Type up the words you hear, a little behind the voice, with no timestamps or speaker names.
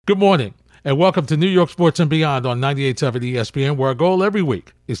Good morning, and welcome to New York Sports and Beyond on 98.7 ESPN, where our goal every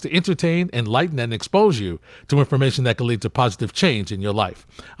week is to entertain, enlighten, and expose you to information that can lead to positive change in your life.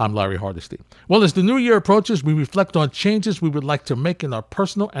 I'm Larry Hardesty. Well, as the new year approaches, we reflect on changes we would like to make in our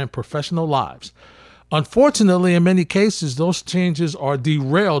personal and professional lives. Unfortunately, in many cases, those changes are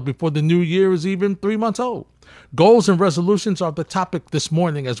derailed before the new year is even 3 months old. Goals and resolutions are the topic this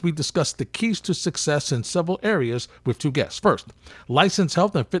morning as we discuss the keys to success in several areas with two guests. First, licensed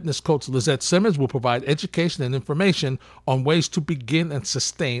health and fitness coach Lizette Simmons will provide education and information on ways to begin and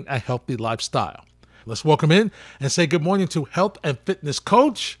sustain a healthy lifestyle. Let's welcome in and say good morning to health and fitness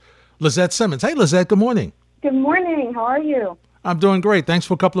coach Lizette Simmons. Hey, Lizette, good morning. Good morning. How are you? I'm doing great. Thanks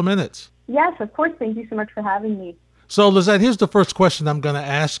for a couple of minutes. Yes, of course. Thank you so much for having me. So, Lizette, here's the first question I'm going to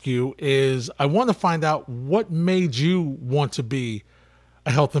ask you is I want to find out what made you want to be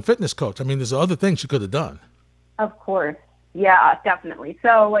a health and fitness coach. I mean, there's other things you could have done. Of course. Yeah, definitely.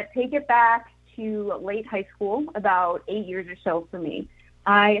 So take it back to late high school, about 8 years or so for me.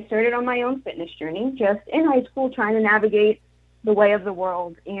 I started on my own fitness journey just in high school trying to navigate the way of the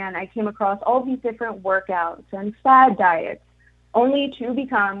world. And I came across all these different workouts and fad diets only to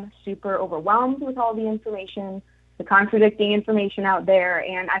become super overwhelmed with all the information, the contradicting information out there,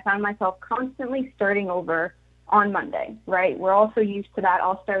 and I found myself constantly starting over on Monday, right? We're also used to that.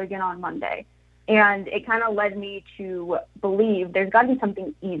 I'll start again on Monday. And it kind of led me to believe there's got to be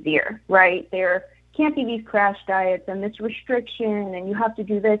something easier, right? There can't be these crash diets and this restriction and you have to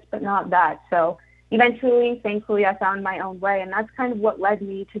do this but not that. So eventually, thankfully, I found my own way, and that's kind of what led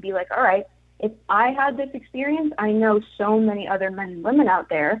me to be like, all right, if I had this experience, I know so many other men and women out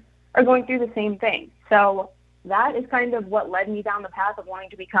there are going through the same thing. So that is kind of what led me down the path of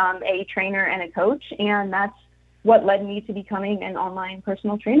wanting to become a trainer and a coach, and that's what led me to becoming an online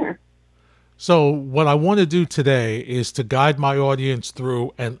personal trainer. So what I want to do today is to guide my audience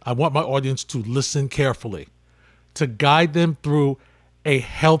through, and I want my audience to listen carefully, to guide them through a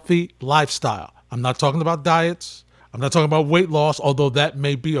healthy lifestyle. I'm not talking about diets. I'm not talking about weight loss, although that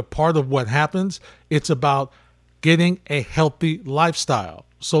may be a part of what happens. It's about getting a healthy lifestyle.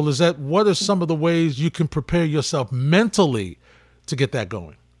 So, Lizette, what are some of the ways you can prepare yourself mentally to get that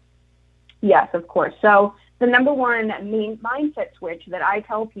going? Yes, of course. So the number one main mindset switch that I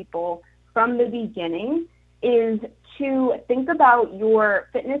tell people from the beginning is to think about your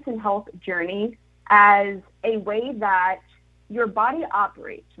fitness and health journey as a way that your body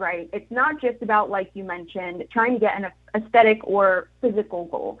operates, right? It's not just about, like you mentioned, trying to get an aesthetic or physical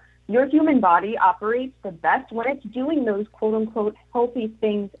goal. Your human body operates the best when it's doing those quote unquote healthy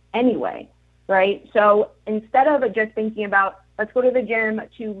things anyway, right? So instead of just thinking about, let's go to the gym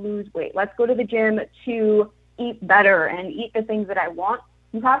to lose weight, let's go to the gym to eat better and eat the things that I want,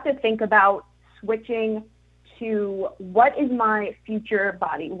 you have to think about switching to what is my future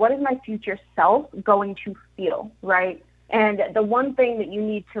body? What is my future self going to feel, right? And the one thing that you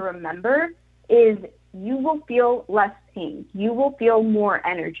need to remember is you will feel less pain. You will feel more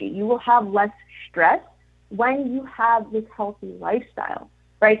energy. You will have less stress when you have this healthy lifestyle,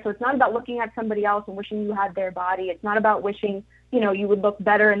 right? So it's not about looking at somebody else and wishing you had their body. It's not about wishing, you would look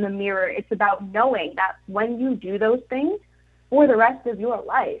better in the mirror. It's about knowing that when you do those things for the rest of your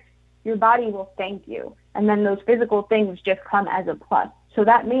life, your body will thank you. And then those physical things just come as a plus. So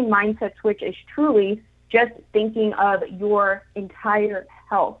that main mindset switch is truly just thinking of your entire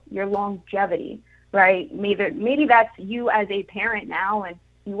health, your longevity, right? Maybe that's you as a parent now, and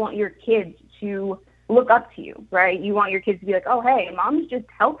you want your kids to look up to you, right? You want your kids to be like, oh, hey, mom's just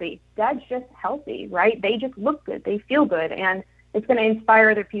healthy. Dad's just healthy, right? They just look good. They feel good. And it's going to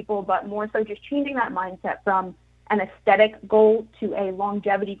inspire other people, but more so just changing that mindset from an aesthetic goal to a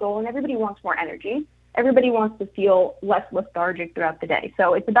longevity goal. And everybody wants more energy. Everybody wants to feel less lethargic throughout the day.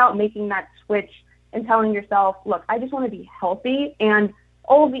 So it's about making that switch and telling yourself, look, I just want to be healthy, and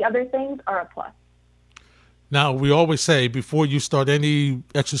all of the other things are a plus. Now, we always say before you start any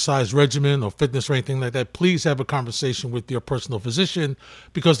exercise regimen or fitness or anything like that, please have a conversation with your personal physician,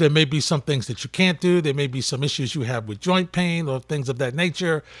 because there may be some things that you can't do. There may be some issues you have with joint pain or things of that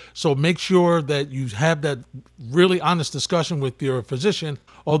nature. So make sure that you have that really honest discussion with your physician.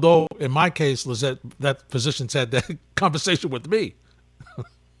 Although in my case, Lizette, that physician's had that conversation with me.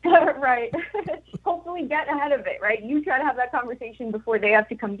 Right. Hopefully get ahead of it, right? You try to have that conversation before they have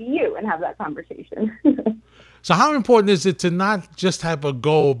to come to you and have that conversation. So how important is it to not just have a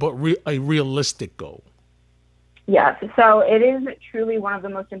goal, but a realistic goal? Yes. So it is truly one of the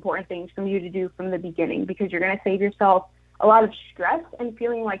most important things for you to do from the beginning, because you're going to save yourself a lot of stress and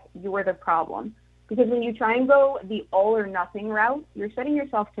feeling like you're the problem. Because when you try and go the all or nothing route, you're setting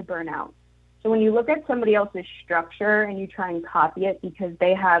yourself to burn out. So when you look at somebody else's structure and you try and copy it because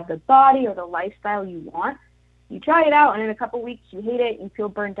they have the body or the lifestyle you want, you try it out and in a couple weeks you hate it, you feel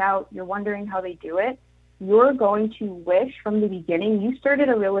burnt out, you're wondering how they do it, you're going to wish from the beginning you started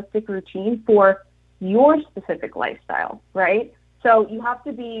a realistic routine for your specific lifestyle, right? So you have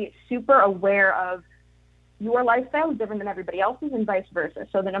to be super aware of your lifestyle is different than everybody else's and vice versa.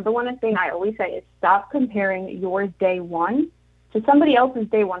 So the number one thing I always say is stop comparing your day one to somebody else's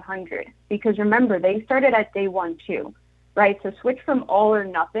day 100. Because remember, they started at day 1 too, right? So switch from all or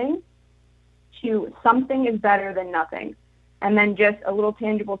nothing to something is better than nothing. And then just a little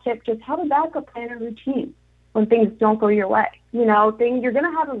tangible tip, just have a backup plan or routine when things don't go your way. You're going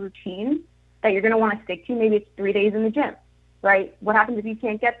to have a routine that you're going to want to stick to. Maybe it's 3 days in the gym, right? What happens if you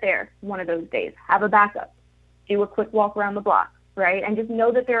can't get there one of those days? Have a backup. Do a quick walk around the block, right? And just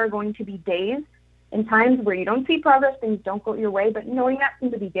know that there are going to be days and times where you don't see progress, things don't go your way, but knowing that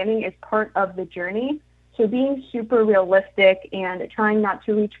from the beginning is part of the journey. So being super realistic and trying not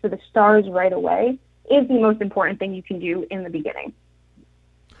to reach for the stars right away is the most important thing you can do in the beginning.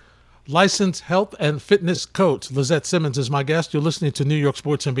 Licensed health and fitness coach Lizette Simmons is my guest. You're listening to New York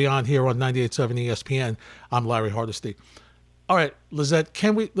Sports and Beyond here on 98.7 ESPN. I'm Larry Hardesty. All right, Lizette,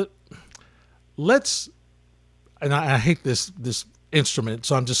 let's, and I hate this instrument,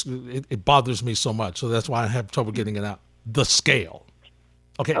 so it bothers me so much, so that's why I have trouble getting it out. The scale.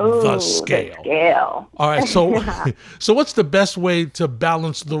 Okay, the scale. All right, so Yeah. so what's the best way to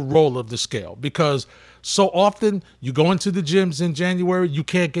balance the role of the scale? Because so often you go into the gyms in January, you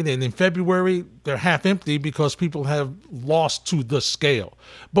can't get in. In February, they're half empty because people have lost to the scale.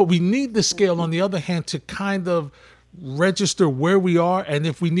 But we need the scale, on the other hand, to kind of register where we are, and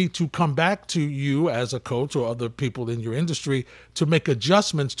if we need to come back to you as a coach or other people in your industry to make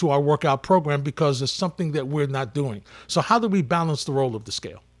adjustments to our workout program because it's something that we're not doing. So how do we balance the role of the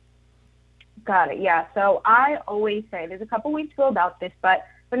scale? Got it. Yeah. So I always say there's a couple ways to go about this, but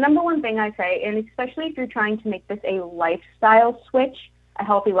the number one thing I say, and especially if you're trying to make this a lifestyle switch, a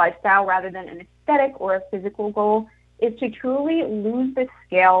healthy lifestyle rather than an aesthetic or a physical goal, is to truly lose the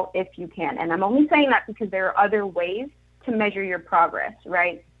scale if you can. And I'm only saying that because there are other ways to measure your progress,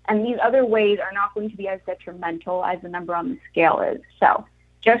 right? And these other ways are not going to be as detrimental as the number on the scale is. So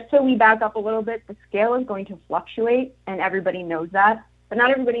just so we back up a little bit, the scale is going to fluctuate, and everybody knows that, but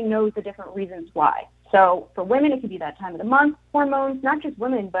not everybody knows the different reasons why. So for women, it could be that time of the month, hormones, not just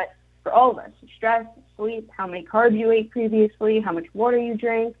women, but for all of us, stress, sleep, how many carbs you ate previously, how much water you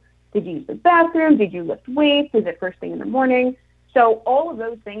drank, did you use the bathroom? Did you lift weights? Is it first thing in the morning? So all of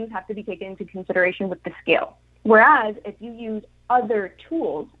those things have to be taken into consideration with the scale. Whereas if you use other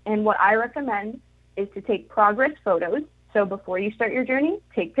tools, and what I recommend is to take progress photos. So before you start your journey,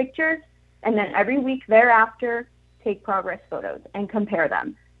 take pictures, and then every week thereafter, take progress photos and compare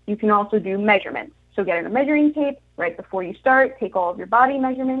them. You can also do measurements. So get a measuring tape right before you start, take all of your body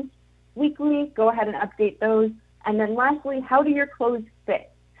measurements. Weekly, go ahead and update those. And then lastly, how do your clothes fit?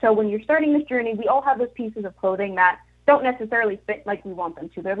 So when you're starting this journey, we all have those pieces of clothing that don't necessarily fit like we want them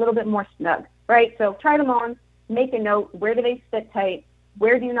to. They're a little bit more snug, right? So try them on, make a note. Where do they fit tight?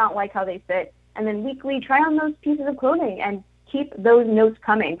 Where do you not like how they fit? And then weekly, try on those pieces of clothing and keep those notes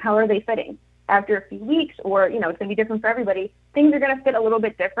coming. How are they fitting? After a few weeks, or, it's going to be different for everybody, things are going to fit a little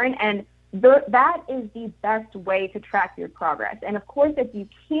bit different. And that is the best way to track your progress. And of course, if you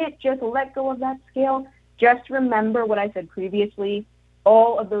can't just let go of that scale, just remember what I said previously.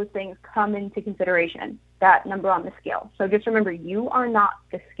 All of those things come into consideration, that number on the scale. So just remember, you are not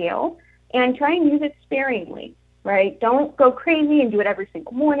the scale, and try and use it sparingly, right? Don't go crazy and do it every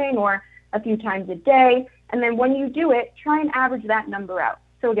single morning or a few times a day. And then when you do it, try and average that number out.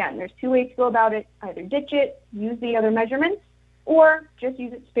 So again, there's two ways to go about it. Either ditch it, use the other measurements, or just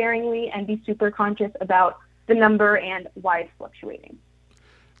use it sparingly and be super conscious about the number and why it's fluctuating.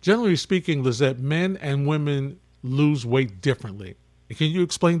 Generally speaking, Lizette, men and women lose weight differently. Can you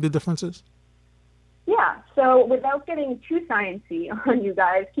explain the differences? Yeah, so without getting too sciencey on you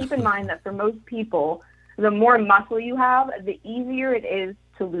guys, keep in mind that for most people, the more muscle you have, the easier it is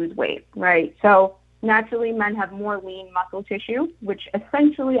to lose weight, right? So naturally, men have more lean muscle tissue, which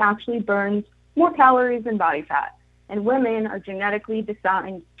essentially actually burns more calories than body fat. And women are genetically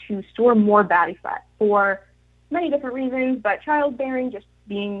designed to store more body fat for many different reasons, but childbearing just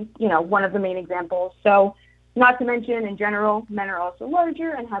being, one of the main examples. So not to mention, in general, men are also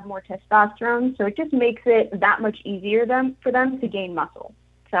larger and have more testosterone, so it just makes it that much easier for them to gain muscle.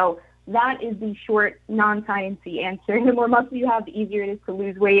 So that is the short, non-sciencey answer. The more muscle you have, the easier it is to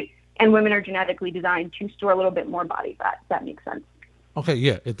lose weight, and women are genetically designed to store a little bit more body fat, if that makes sense. Okay,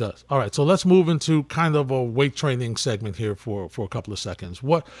 yeah, it does. All right, so let's move into kind of a weight training segment here for a couple of seconds.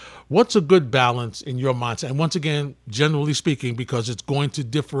 What's a good balance in your mindset? And once again, generally speaking, because it's going to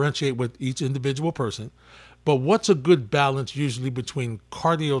differentiate with each individual person, but what's a good balance usually between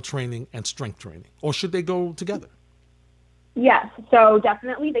cardio training and strength training, or should they go together? Yes, so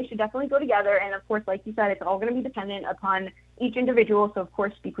definitely, they should definitely go together. And of course, like you said, it's all going to be dependent upon each individual. So of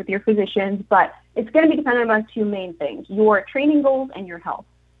course, speak with your physicians, but it's going to be dependent on two main things: your training goals and your health.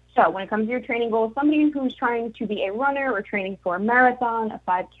 So when it comes to your training goals, somebody who's trying to be a runner or training for a marathon, a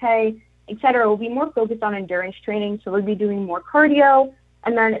 5K, etc., will be more focused on endurance training. So they'll be doing more cardio.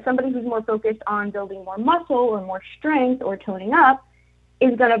 And then somebody who's more focused on building more muscle or more strength or toning up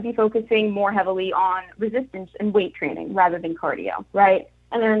is going to be focusing more heavily on resistance and weight training rather than cardio, right?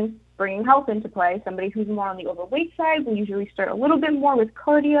 And then bringing health into play, somebody who's more on the overweight side will usually start a little bit more with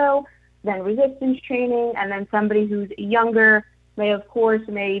cardio, then resistance training, and then somebody who's younger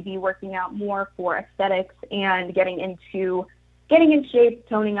may be working out more for aesthetics and getting in shape,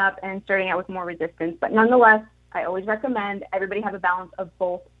 toning up, and starting out with more resistance. But nonetheless, I always recommend everybody have a balance of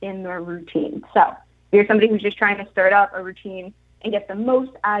both in their routine. So if you're somebody who's just trying to start up a routine and get the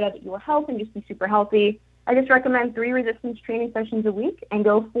most out of your health and just be super healthy, I just recommend 3 resistance training sessions a week and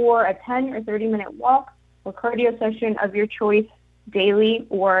go for a 10 or 30-minute walk or cardio session of your choice daily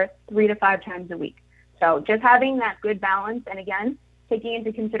or 3 to 5 times a week. So just having that good balance and, again, taking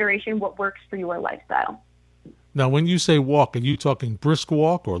into consideration what works for your lifestyle. Now, when you say walk, are you talking brisk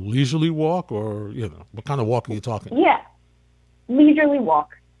walk or leisurely walk, or what kind of walk are you talking? Yeah, leisurely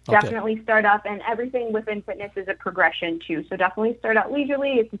walk. Okay. Definitely start up, and everything within fitness is a progression too. So definitely start out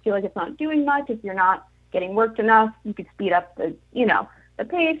leisurely. If you feel like it's not doing much, if you're not getting worked enough, you could speed up the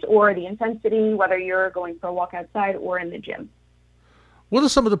pace or the intensity, whether you're going for a walk outside or in the gym. What are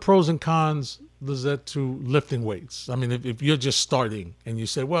some of the pros and cons, Lizette, to lifting weights? I mean, if you're just starting and you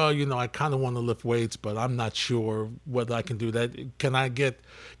say, well, I kind of want to lift weights, but I'm not sure whether I can do that. Can I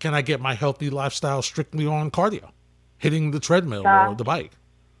get my healthy lifestyle strictly on cardio, hitting the treadmill or the bike?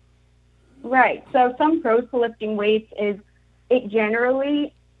 Right. So some pros to lifting weights is it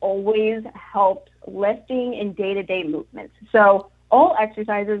generally always helps lifting in day-to-day movements. So all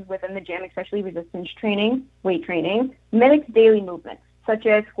exercises within the gym, especially resistance training, weight training, mimics daily movements, such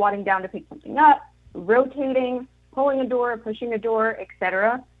as squatting down to pick something up, rotating, pulling a door, pushing a door,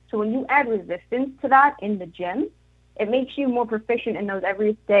 etc. So when you add resistance to that in the gym, it makes you more proficient in those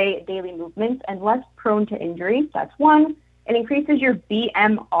everyday daily movements and less prone to injury. That's one. It increases your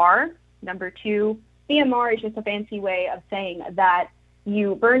BMR. Number 2, BMR is just a fancy way of saying that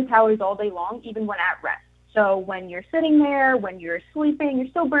you burn calories all day long, even when at rest. So when you're sitting there, when you're sleeping, you're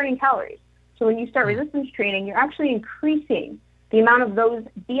still burning calories. So when you start resistance training, you're actually increasing the amount of those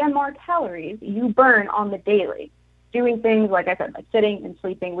BMR calories you burn on the daily, doing things, like I said, like sitting and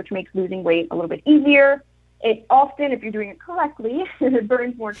sleeping, which makes losing weight a little bit easier. It often, if you're doing it correctly, it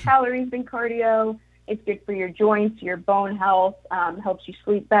burns more calories than cardio. It's good for your joints, your bone health, helps you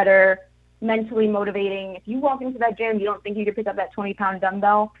sleep better, mentally motivating. If you walk into that gym, you don't think you could pick up that 20-pound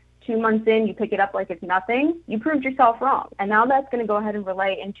dumbbell. 2 months in, you pick it up like it's nothing. You proved yourself wrong. And now that's going to go ahead and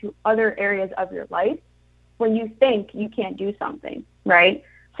relate into other areas of your life when you think you can't do something, right?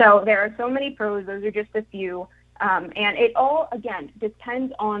 So there are so many pros. Those are just a few. And it all, again,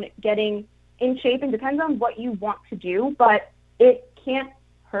 depends on getting in shape and depends on what you want to do. But it can't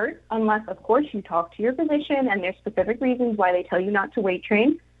hurt unless, of course, you talk to your physician and there's specific reasons why they tell you not to weight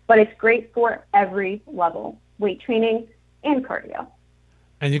train. But it's great for every level, weight training and cardio.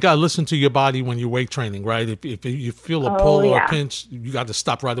 And you got to listen to your body when you're weight training, right? If you feel a pull or a pinch, you got to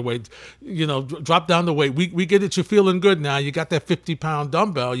stop right away. Drop down the weight. We get it. You're feeling good now. You got that 50-pound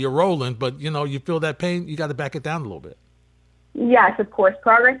dumbbell. You're rolling, but, you feel that pain. You got to back it down a little bit. Yes, of course.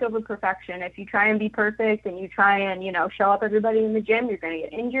 Progress over perfection. If you try and be perfect and you try and, show up everybody in the gym, you're going to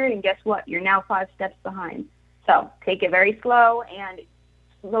get injured. And guess what? You're now 5 steps behind. So take it very slow and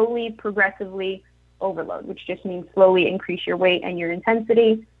slowly, progressively overload, which just means slowly increase your weight and your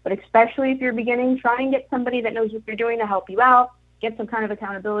intensity. But especially if you're beginning, try and get somebody that knows what they're doing to help you out. Get some kind of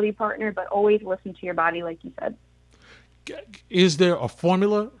accountability partner, but always listen to your body, like you said. Is there a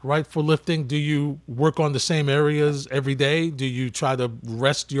formula, right, for lifting? Do you work on the same areas every day? Do you try to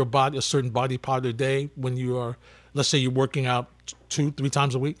rest your body, a certain body part a day when you are, let's say you're working out 2-3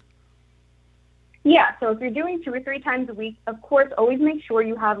 times a week? Yeah, so if you're doing 2 or 3 times a week, of course, always make sure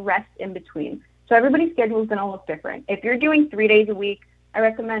you have rest in between. So everybody's schedule is going to look different. If you're doing 3 days a week, I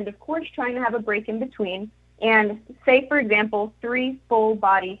recommend, of course, trying to have a break in between and say, for example, 3 full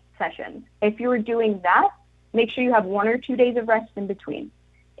body sessions. If you're doing that, make sure you have 1 or 2 days of rest in between.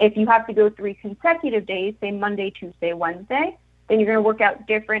 If you have to go 3 consecutive days, say Monday, Tuesday, Wednesday, then you're going to work out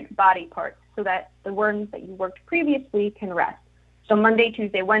different body parts so that the ones that you worked previously can rest. So Monday,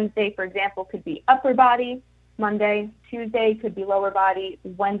 Tuesday, Wednesday, for example, could be upper body. Monday, Tuesday could be lower body.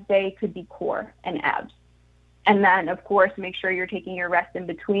 Wednesday could be core and abs. And then, of course, make sure you're taking your rest in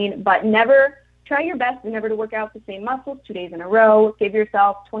between, but try your best never to work out the same muscles 2 days in a row. Give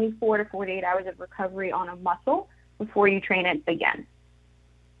yourself 24 to 48 hours of recovery on a muscle before you train it again.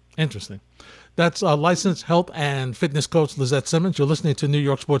 Interesting. That's licensed health and fitness coach Lizette Simmons. You're listening to New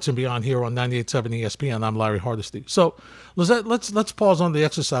York Sports and Beyond here on 98.7 ESPN. I'm Larry Hardesty. So, Lizette, let's pause on the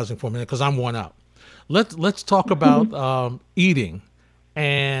exercising for a minute because I'm worn out. Let's talk about eating,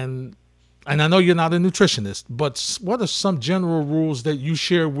 and I know you're not a nutritionist, but what are some general rules that you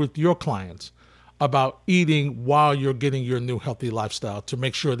share with your clients about eating while you're getting your new healthy lifestyle to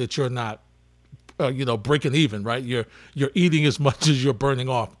make sure that you're not, breaking even, right? You're eating as much as you're burning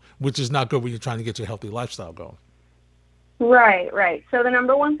off, which is not good when you're trying to get your healthy lifestyle going. Right. So the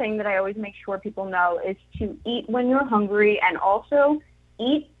number one thing that I always make sure people know is to eat when you're hungry and also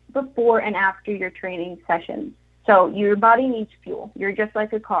eat before and after your training sessions. So your body needs fuel. You're just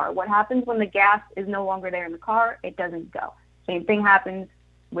like a car. What happens when the gas is no longer there in the car? It doesn't go. Same thing happens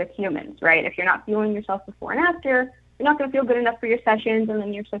with humans, right? If you're not fueling yourself before and after, you're not going to feel good enough for your sessions, and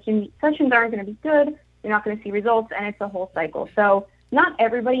then your sessions aren't going to be good. You're not going to see results, and it's a whole cycle. So not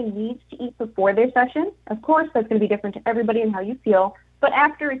everybody needs to eat before their session. Of course, that's going to be different to everybody and how you feel, but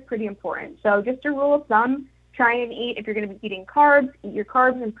after is pretty important. So just a rule of thumb, try and eat, if you're going to be eating carbs, eat your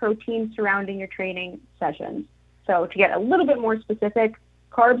carbs and protein surrounding your training sessions. So to get a little bit more specific,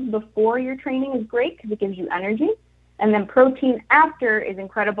 carbs before your training is great because it gives you energy. And then protein after is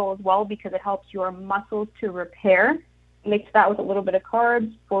incredible as well because it helps your muscles to repair. Mix that with a little bit of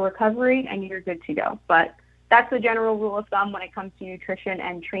carbs for recovery and you're good to go. But that's the general rule of thumb when it comes to nutrition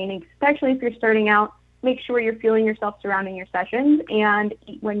and training, especially if you're starting out. Make sure you're fueling yourself surrounding your sessions and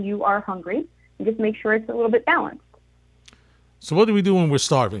eat when you are hungry. And just make sure it's a little bit balanced. So what do we do when we're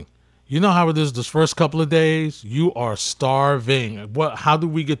starving? You know how it is this first couple of days, you are starving. How do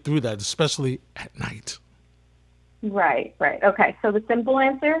we get through that, especially at night? Right. Okay, so the simple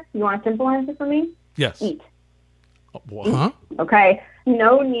answer, you want a simple answer for me? Yes. Eat. Huh? Okay,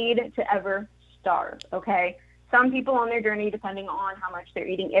 no need to ever starve, okay? Some people on their journey, depending on how much they're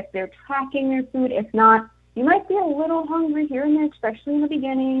eating, if they're tracking their food, if not, you might be a little hungry here and there, especially in the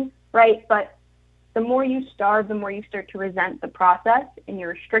beginning, right? But the more you starve, the more you start to resent the process and you're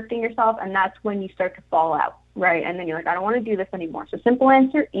restricting yourself, and that's when you start to fall out, right? And then you're like, I don't want to do this anymore. So simple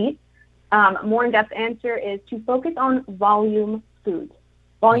answer, eat. More in-depth answer is to focus on volume foods.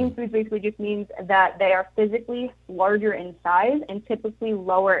 Volume foods basically just means that they are physically larger in size and typically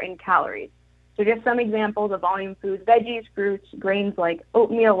lower in calories. So just some examples of volume foods: veggies, fruits, grains like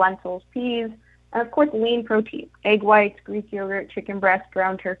oatmeal, lentils, peas, and of course lean protein, egg whites, Greek yogurt, chicken breast,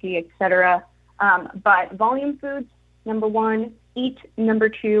 ground turkey, etc. But volume foods, number one, eat, number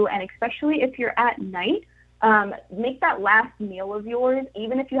two, and especially if you're at night, make that last meal of yours,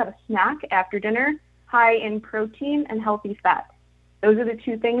 even if you have a snack after dinner, high in protein and healthy fats. Those are the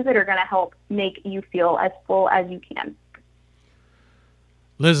two things that are going to help make you feel as full as you can.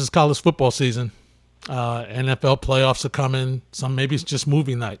 Liz, it's college football season. NFL playoffs are coming. Maybe it's just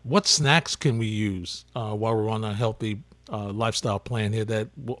movie night. What snacks can we use while we're on a healthy lifestyle plan here that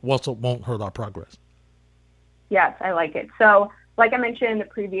also won't hurt our progress? Yes, I like it. So like I mentioned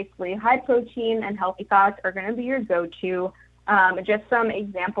previously, high protein and healthy fats are going to be your go-to. Just some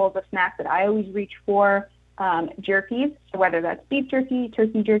examples of snacks that I always reach for: jerkies, so whether that's beef jerky,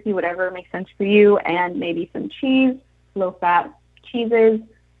 turkey jerky, whatever makes sense for you, and maybe some cheese, low-fat cheeses.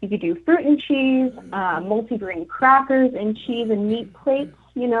 You could do fruit and cheese, multi-grain crackers and cheese and meat plates,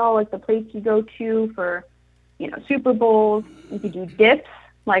 like the plates you go to for, Super Bowls. You could do dips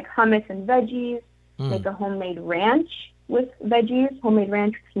like hummus and veggies, make a homemade ranch with veggies, homemade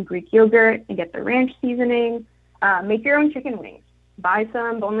ranch with some Greek yogurt, and get the ranch seasoning. Make your own chicken wings. Buy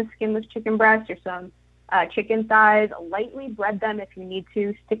some boneless, skinless chicken breasts or some chicken thighs. Lightly bread them if you need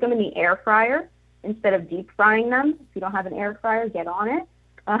to. Stick them in the air fryer instead of deep frying them. If you don't have an air fryer, get on it.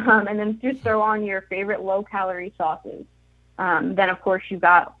 And then just throw on your favorite low-calorie sauces. Then, of course, you've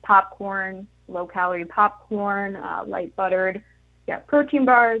got popcorn, low-calorie popcorn, light buttered. You got protein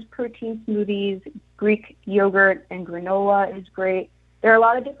bars, protein smoothies, Greek yogurt, and granola is great. There are a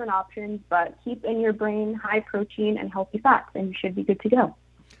lot of different options, but keep in your brain high protein and healthy fats, and you should be good to go.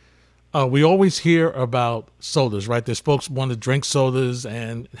 We always hear about sodas, right? There's folks who want to drink sodas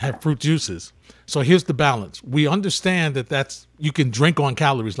and have fruit juices. So here's the balance. We understand that you can drink on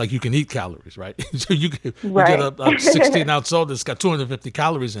calories like you can eat calories, right? So you get a 16-ounce soda that's got 250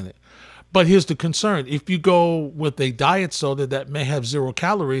 calories in it. But here's the concern. If you go with a diet soda that may have 0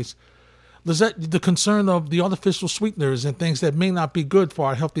 calories, Lizette, the concern of the artificial sweeteners and things that may not be good for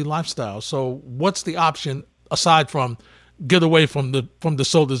our healthy lifestyle. So what's the option aside from get away from the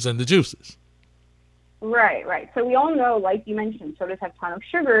sodas and the juices? Right, right. So we all know, like you mentioned, sodas have a ton of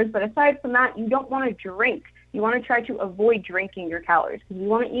sugars, but aside from that, you don't want to drink. You want to try to avoid drinking your calories because we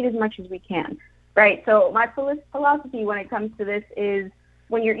want to eat as much as we can, right? So my philosophy when it comes to this is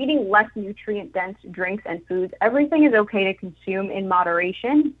when you're eating less nutrient-dense drinks and foods, everything is okay to consume in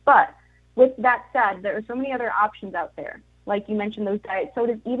moderation. But with that said, there are so many other options out there. Like you mentioned, those diet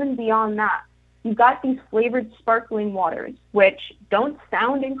sodas, even beyond that. You've got these flavored sparkling waters, which don't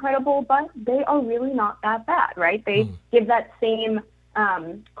sound incredible, but they are really not that bad, right? They give that same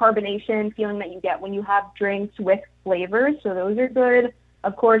carbonation feeling that you get when you have drinks with flavors, so those are good.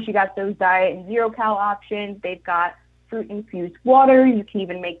 Of course, you got those diet and 0-cal options. They've got fruit-infused water. You can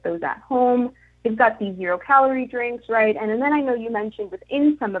even make those at home. They've got these 0-calorie drinks, right? And then I know you mentioned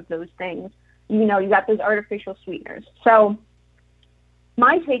within some of those things, you got those artificial sweeteners. So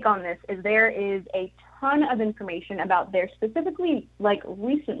my take on this is there is a ton of information about there, specifically like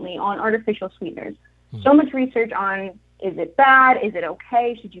recently on artificial sweeteners. So much research on, is it bad? Is it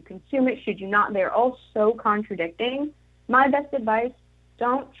okay? Should you consume it? Should you not? They're all so contradicting. My best advice,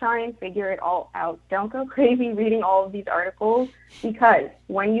 don't try and figure it all out. Don't go crazy reading all of these articles, because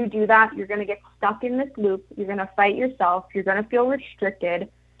when you do that, you're going to get stuck in this loop. You're going to fight yourself. You're going to feel restricted.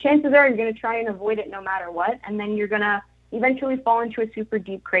 Chances are you're going to try and avoid it no matter what, and then you're going to eventually fall into a super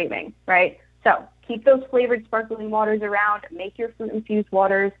deep craving, right? So keep those flavored sparkling waters around. Make your fruit-infused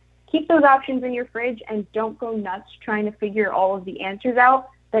waters. Keep those options in your fridge, and don't go nuts trying to figure all of the answers out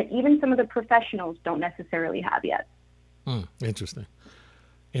that even some of the professionals don't necessarily have yet. Interesting.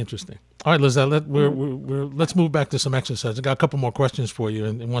 All right, Lizette, let's move back to some exercise. I got a couple more questions for you.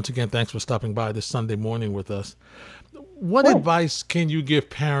 And once again, thanks for stopping by this Sunday morning with us. What advice can you give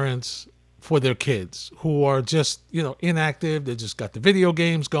parents for their kids who are just, inactive? They just got the video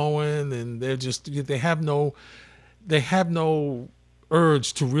games going, and they have no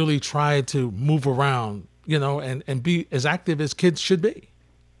urge to really try to move around, and be as active as kids should be.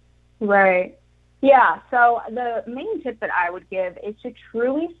 Right. Yeah. So the main tip that I would give is to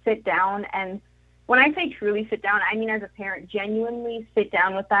truly sit down. And when I say truly sit down, I mean, as a parent, genuinely sit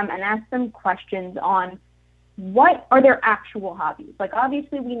down with them and ask them questions on what are their actual hobbies. Like,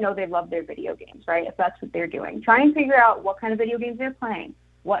 obviously, we know they love their video games, right? If that's what they're doing. Try and figure out what kind of video games they're playing.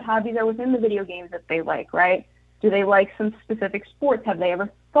 What hobbies are within the video games that they like, right? Do they like some specific sports? Have they ever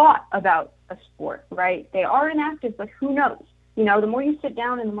thought about a sport, right? They are inactive, but who knows? The more you sit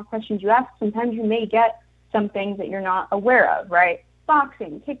down and the more questions you ask, sometimes you may get some things that you're not aware of, right?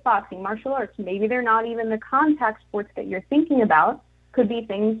 Boxing, kickboxing, martial arts, maybe they're not even the contact sports that you're thinking about. Could be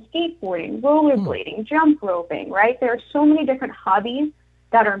things skateboarding, rollerblading, jump roping, right? There are so many different hobbies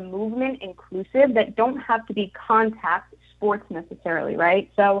that are movement inclusive that don't have to be contact sports necessarily, right?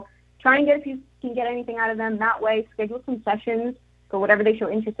 So try and get, if you can get anything out of them that way, schedule some sessions for whatever they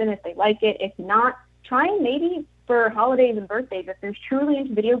show interest in if they like it. If not, try and maybe for holidays and birthdays, if they're truly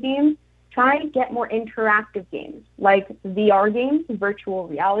into video games, try and get more interactive games like VR games, virtual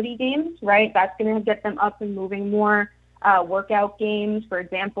reality games, right? That's going to get them up and moving more. Workout games, for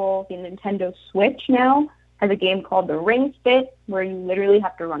example, the Nintendo Switch now has a game called the Ring Fit, where you literally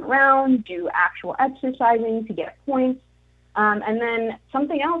have to run around, do actual exercising to get points. And then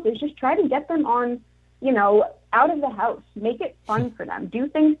something else is just try to get them on, out of the house. Make it fun for them. Do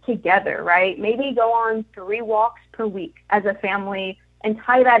things together, right? Maybe go on 3 walks per week as a family and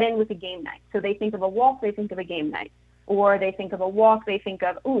tie that in with a game night. So they think of a walk, they think of a game night. Or they think of a walk, they think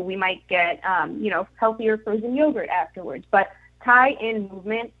of, we might get, healthier frozen yogurt afterwards. But tie in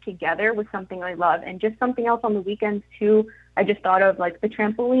movement together with something I love. And just something else on the weekends, too. I just thought of, like, the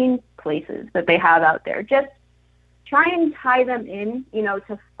trampoline places that they have out there. Just try and tie them in,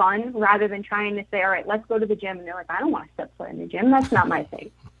 to fun rather than trying to say, all right, let's go to the gym. And they're like, I don't want to step foot in the gym. That's not my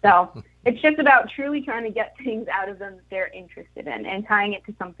thing. So it's just about truly trying to get things out of them that they're interested in and tying it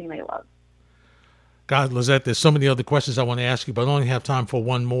to something they love. God, Lizette, there's so many other questions I want to ask you, but I only have time for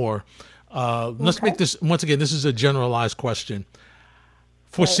one more. Let's make this, once again, this is a generalized question.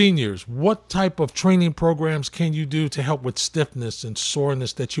 For seniors, what type of training programs can you do to help with stiffness and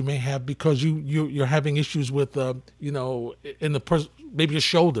soreness that you may have because you're having issues with, maybe your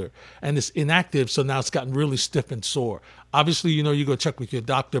shoulder and it's inactive, so now it's gotten really stiff and sore. Obviously, you go check with your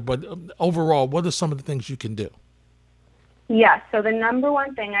doctor, but overall, what are some of the things you can do? Yeah, so the number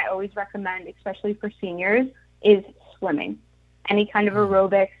one thing I always recommend, especially for seniors, is swimming. Any kind of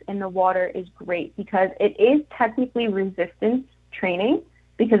aerobics in the water is great because it is technically resistance training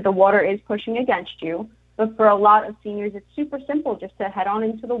because the water is pushing against you. But for a lot of seniors, it's super simple just to head on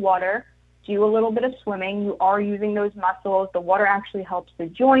into the water, do a little bit of swimming. You are using those muscles. The water actually helps the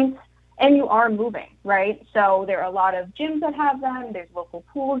joints, and you are moving, right? So there are a lot of gyms that have them. There's local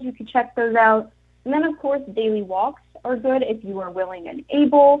pools. You can check those out. And then, of course, daily walks are good if you are willing and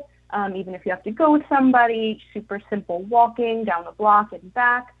able, even if you have to go with somebody. Super simple walking down the block and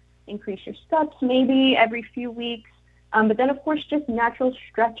back. Increase your steps maybe every few weeks. But then, of course, just natural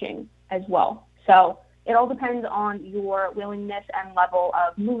stretching as well. So it all depends on your willingness and level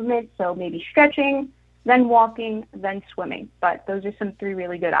of movement. So maybe stretching, then walking, then swimming. But those are some 3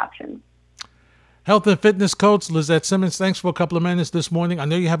 really good options. Health and fitness coach Lizette Simmons, thanks for a couple of minutes this morning. I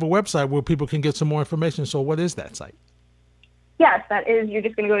know you have a website where people can get some more information. So what is that site? Yes, that is, you're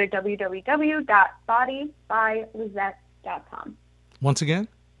just going to go to www.bodybylizette.com. Once again?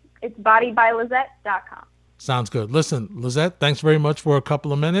 It's bodybylizette.com. Sounds good. Listen, Lizette, thanks very much for a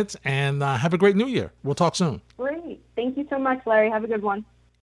couple of minutes, and have a great new year. We'll talk soon. Great. Thank you so much, Larry. Have a good one.